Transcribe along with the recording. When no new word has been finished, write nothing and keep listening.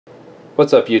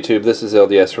What's up YouTube? This is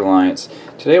LDS Reliance.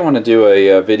 Today I want to do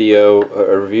a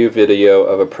review video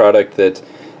of a product that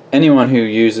anyone who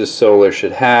uses solar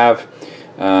should have,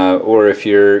 or if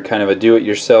you're kind of a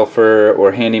do-it-yourselfer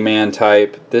or handyman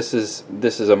type, this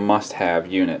is a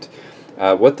must-have unit.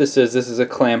 What this is a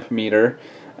clamp meter,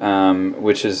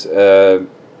 which is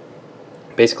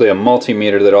basically a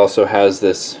multimeter that also has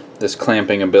this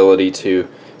clamping ability to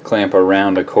clamp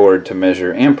around a cord to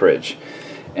measure amperage.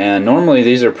 And normally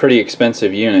these are pretty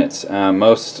expensive units.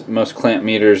 Most clamp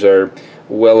meters are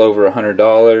well over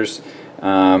 $100.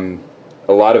 A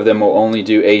lot of them will only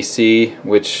do AC,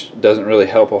 which doesn't really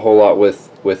help a whole lot with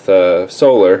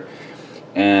solar.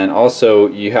 And also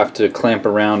you have to clamp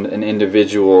around an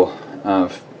individual,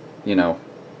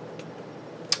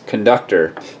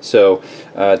 conductor. So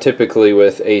typically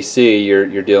with AC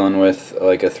you're dealing with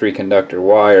like a 3-conductor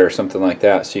wire or something like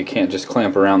that, so you can't just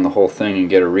clamp around the whole thing and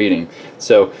get a reading.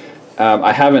 So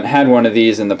I haven't had one of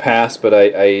these in the past, but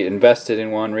I invested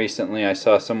in one recently. I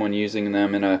saw someone using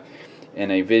them in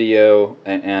a video,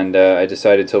 and I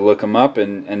decided to look them up,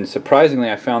 and surprisingly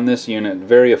I found this unit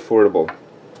very affordable,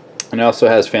 and it also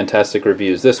has fantastic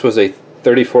reviews. This was a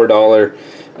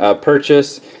 $34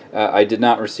 purchase. I did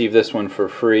not receive this one for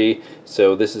free,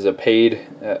 so this is a paid.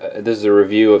 This is a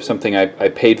review of something I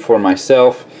paid for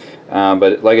myself.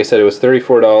 But like I said, it was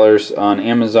 $34 on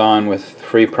Amazon with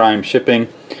free Prime shipping.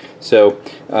 So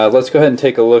let's go ahead and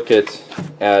take a look at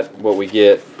what we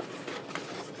get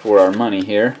for our money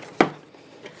here.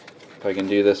 If I can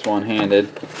do this one-handed.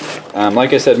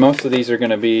 Like I said, most of these are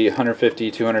going to be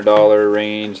 $150, $200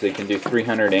 range. They can do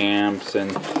 300 amps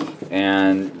and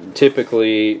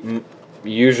typically,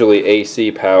 usually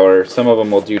AC power. Some of them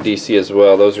will do DC as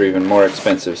well. Those are even more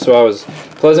expensive. So I was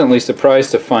pleasantly surprised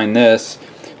to find this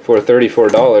for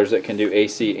 $34 that can do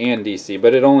AC and DC,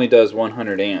 but it only does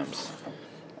 100 amps.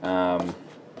 I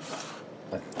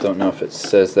don't know if it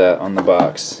says that on the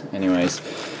box. Anyways,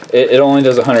 it only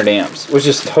does 100 amps, which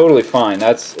is totally fine.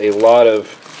 That's a lot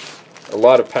of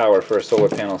power for a solar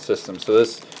panel system. So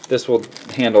this will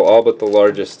handle all but the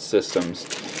largest systems.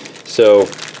 So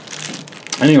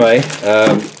anyway,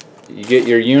 you get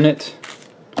your unit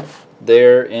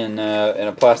there in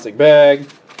a plastic bag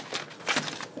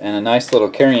and a nice little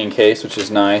carrying case, which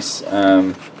is nice,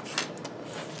 so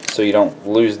you don't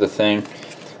lose the thing.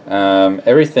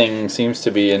 Everything seems to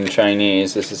be in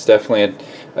Chinese. This is definitely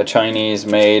a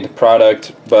Chinese-made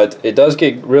product, but it does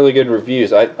get really good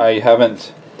reviews. I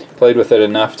haven't played with it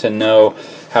enough to know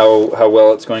how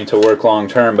well it's going to work long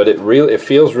term, but it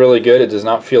feels really good. It does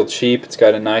not feel cheap. It's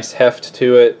got a nice heft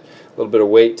to it, a little bit of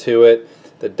weight to it.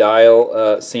 The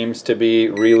dial seems to be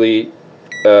really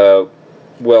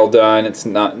well done. It's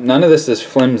none of this is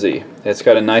flimsy. It's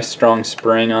got a nice strong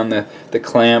spring on the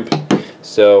clamp.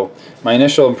 So my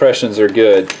initial impressions are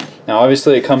good. Now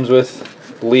obviously it comes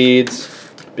with leads,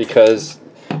 because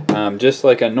just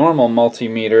like a normal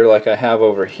multimeter like I have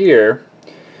over here,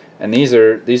 and these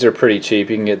are pretty cheap.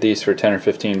 You can get these for 10 or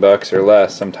 15 bucks or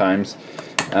less sometimes.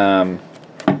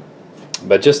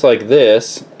 But just like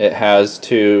this, it has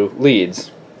 2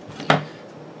 leads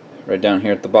right down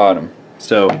here at the bottom.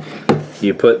 So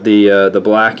you put the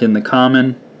black in the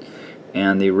common,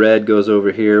 and the red goes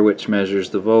over here, which measures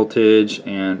the voltage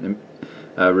and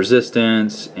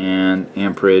resistance and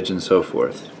amperage and so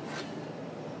forth.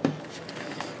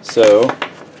 So,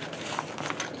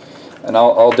 and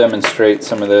I'll demonstrate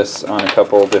some of this on a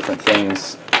couple different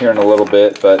things here in a little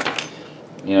bit, but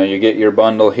you get your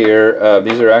bundle here.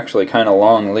 These are actually kind of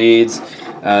long leads,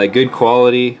 good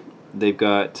quality. They've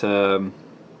got the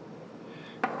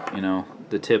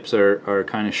tips are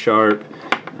kind of sharp.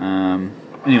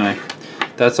 Anyway,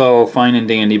 that's all fine and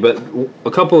dandy, but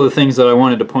a couple of the things that I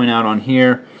wanted to point out on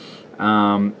here,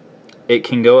 it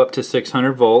can go up to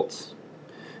 600 volts.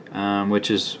 Which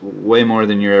is way more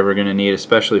than you're ever going to need,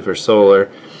 especially for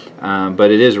solar, but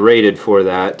it is rated for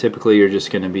that. Typically you're just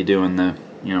going to be doing the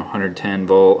 110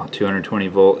 volt, 220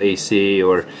 volt AC,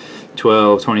 or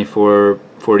 12, 24,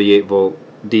 48 volt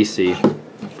DC.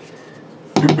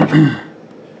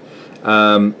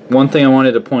 One thing I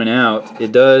wanted to point out,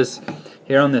 it does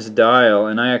here on this dial,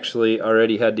 and I actually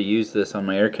already had to use this on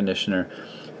my air conditioner.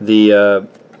 If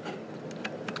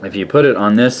you put it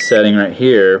on this setting right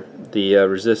here, the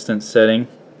resistance setting,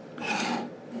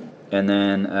 and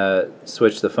then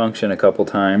switch the function a couple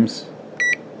times,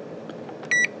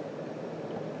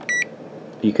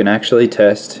 you can actually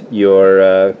test your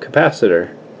capacitor.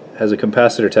 It has a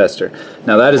capacitor tester.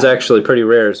 Now that is actually pretty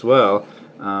rare as well.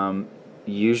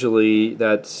 Usually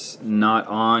that's not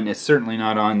on. It's certainly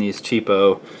not on these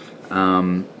cheapo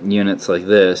units like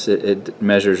this. It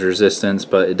measures resistance,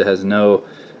 but it has no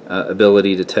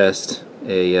ability to test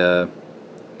a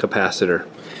capacitor.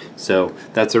 So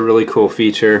that's a really cool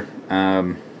feature.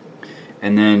 And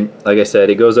then, like I said,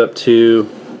 it goes up to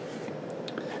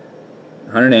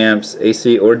 100 amps,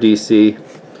 AC or DC,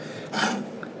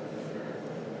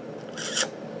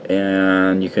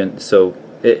 and you can, so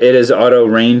it is auto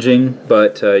ranging,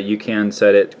 but you can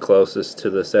set it closest to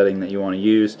the setting that you want to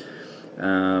use.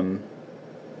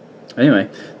 Anyway,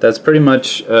 that's pretty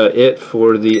much it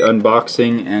for the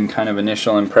unboxing and kind of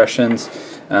initial impressions.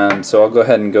 So I'll go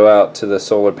ahead and go out to the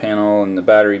solar panel and the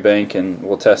battery bank, and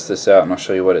we'll test this out, and I'll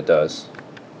show you what it does.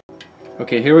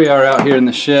 Okay, here we are out here in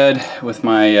the shed with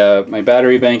my my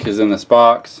battery bank is in this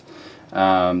box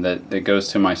that goes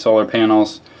to my solar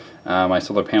panels, my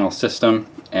solar panel system.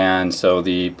 And so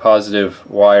the positive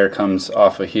wire comes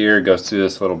off of here, goes through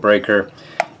this little breaker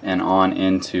and on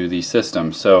into the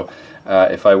system. So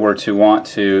if I were to want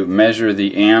to measure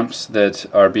the amps that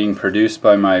are being produced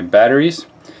by my batteries,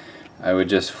 I would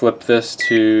just flip this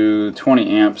to 20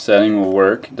 amp setting will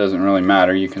work. It doesn't really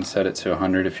matter, you can set it to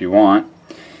 100 if you want.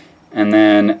 And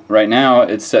then right now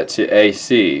it's set to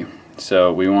AC,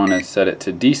 so we want to set it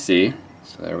to DC.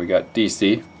 So there we got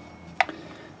DC.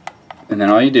 And then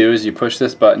all you do is you push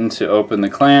this button to open the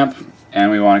clamp, and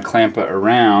we want to clamp it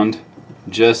around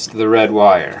just the red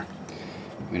wire.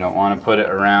 We don't want to put it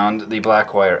around the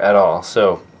black wire at all.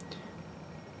 So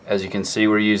as you can see,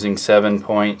 we're using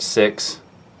 7.6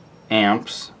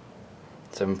 amps,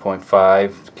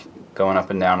 7.5, going up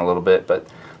and down a little bit, but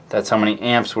that's how many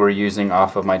amps we're using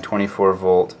off of my 24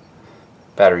 volt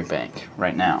battery bank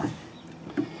right now.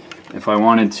 If I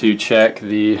wanted to check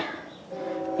the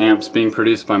amps being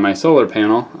produced by my solar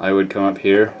panel, I would come up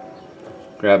here,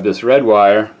 grab this red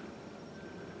wire,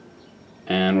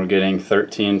 and we're getting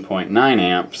 13.9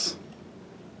 amps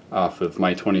off of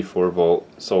my 24 volt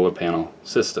solar panel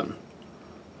system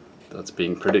that's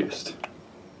being produced.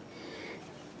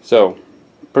 So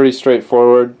pretty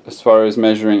straightforward as far as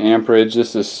measuring amperage.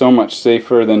 This is so much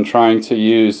safer than trying to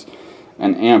use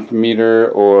an amp meter,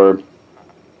 or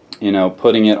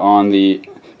putting a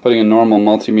normal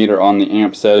multimeter on the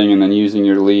amp setting and then using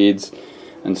your leads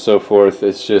and so forth.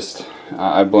 It's just,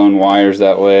 I've blown wires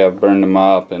that way, I've burned them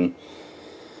up, and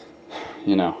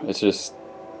it's just,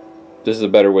 this is a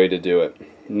better way to do it.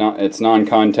 It's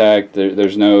non-contact,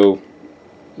 there's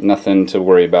nothing to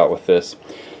worry about with this.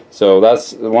 So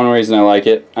that's one reason I like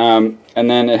it. And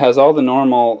then it has all the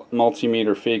normal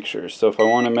multimeter features. So if I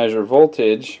want to measure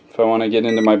voltage, if I want to get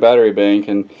into my battery bank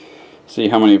and see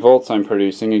how many volts I'm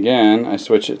producing, again, I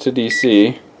switch it to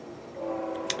DC.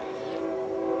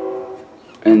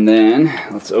 And then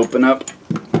let's open up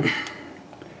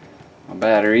my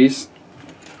batteries.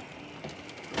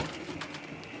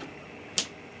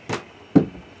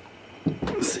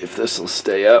 Let's see if this will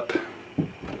stay up.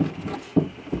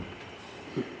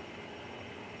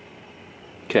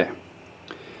 Okay,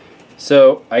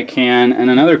 so I can, and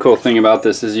another cool thing about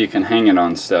this is you can hang it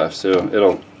on stuff. So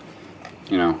it'll,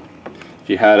 if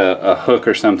you had a hook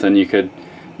or something, you could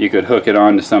hook it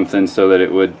onto something so that it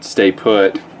would stay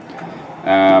put.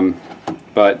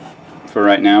 But for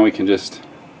right now, we can just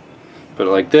put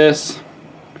it like this.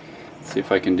 Let's see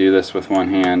if I can do this with one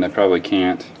hand. I probably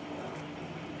can't.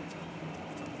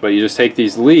 But you just take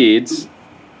these leads,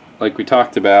 like we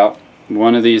talked about.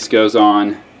 One of these goes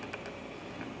on.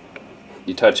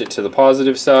 You touch it to the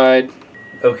positive side.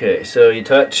 Okay, so you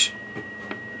touch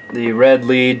the red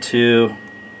lead to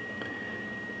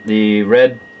the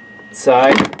red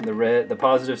side, the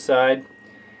positive side,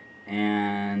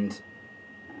 and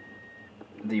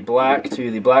the black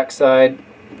to the black side,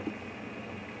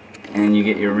 and you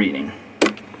get your reading.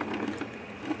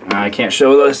 I can't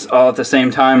show this all at the same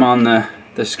time on the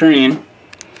screen.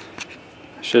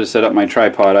 I should have set up my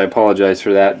tripod, I apologize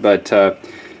for that, but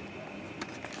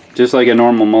just like a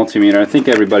normal multimeter, I think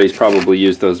everybody's probably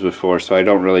used those before, so I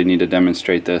don't really need to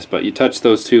demonstrate this, but you touch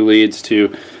those two leads,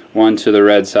 one to the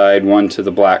red side, one to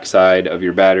the black side of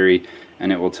your battery, and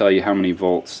it will tell you how many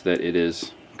volts that it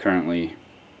is currently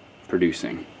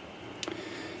producing.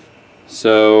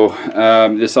 So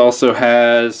this also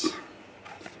has,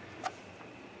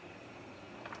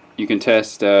 you can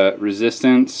test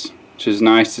resistance, which is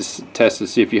nice to test to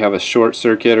see if you have a short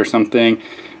circuit or something.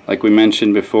 Like we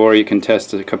mentioned before, you can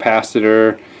test a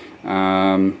capacitor.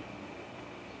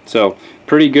 So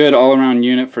pretty good all-around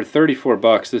unit for 34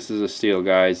 bucks. This is a steal,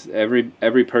 guys.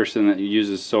 Every person that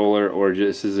uses solar, or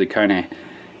just is a kind of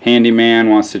handyman,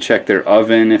 wants to check their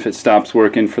oven if it stops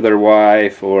working for their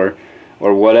wife, or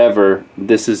whatever,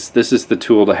 this is the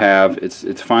tool to have.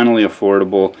 It's finally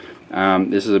affordable,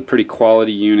 This is a pretty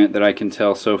quality unit that I can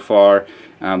tell so far.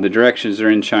 The directions are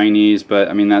in Chinese, but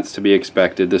I mean, that's to be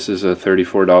expected. This is a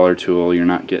 $34 tool. You're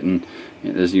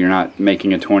not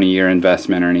making a 20-year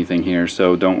investment or anything here,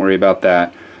 so don't worry about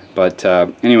that. But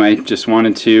anyway, just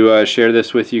wanted to share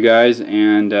this with you guys,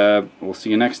 and we'll see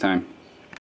you next time.